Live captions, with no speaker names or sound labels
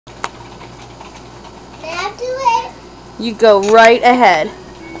May I do it? You go right ahead.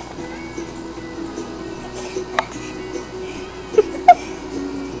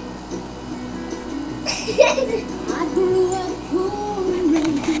 I grew up poor and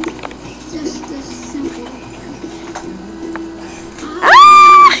raised just a simple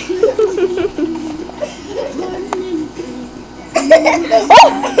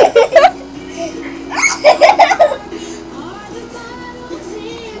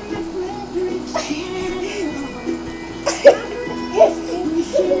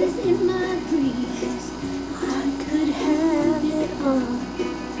wishes in my dreams I could have it all.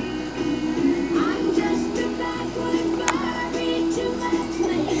 I'm just a backwoods Barbie, too much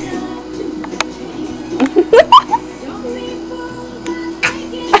makeup, too much hair. Don't be fooled by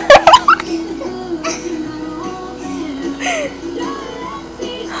thinking the goods are not all there. Don't let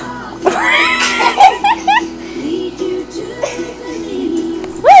these thoughts lead you to believe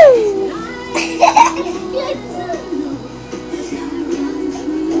that I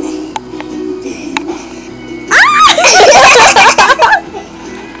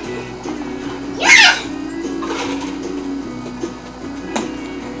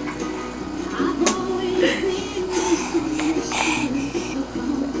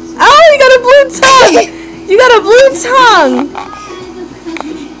Oh, you got a blue tongue! You got a blue tongue!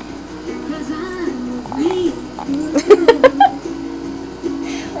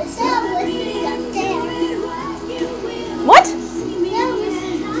 What?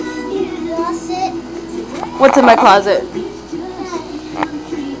 What's in my closet?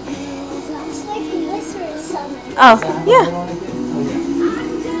 Oh, yeah.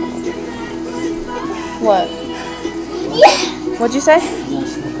 What? Yeah! What'd you say?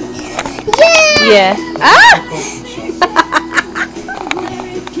 Yeah! Yeah. Ah!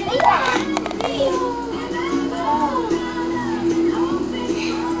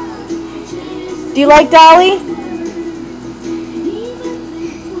 Do you like Dolly?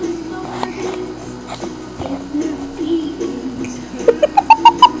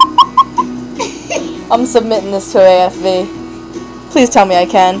 I'm submitting this to AFV. Please tell me I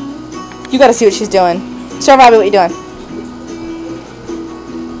can. You gotta see what she's doing. Show Robbie what you're doing.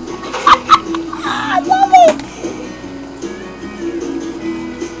 I love it!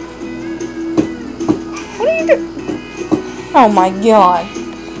 What are you doing? Oh my god.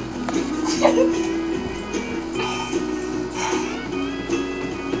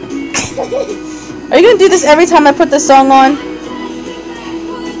 Are you gonna do this every time I put this song on?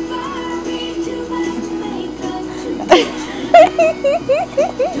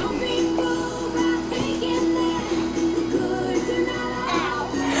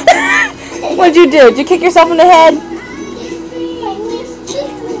 What'd you do? Did you kick yourself in the head?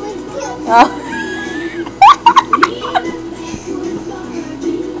 Oh.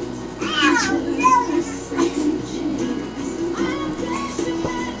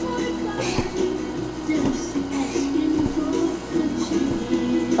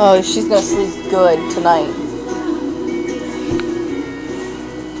 Oh, she's gonna sleep good tonight.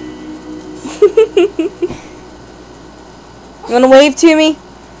 You wanna wave to me?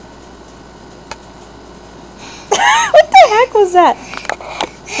 What the heck was that?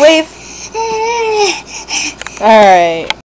 Wave. Alright.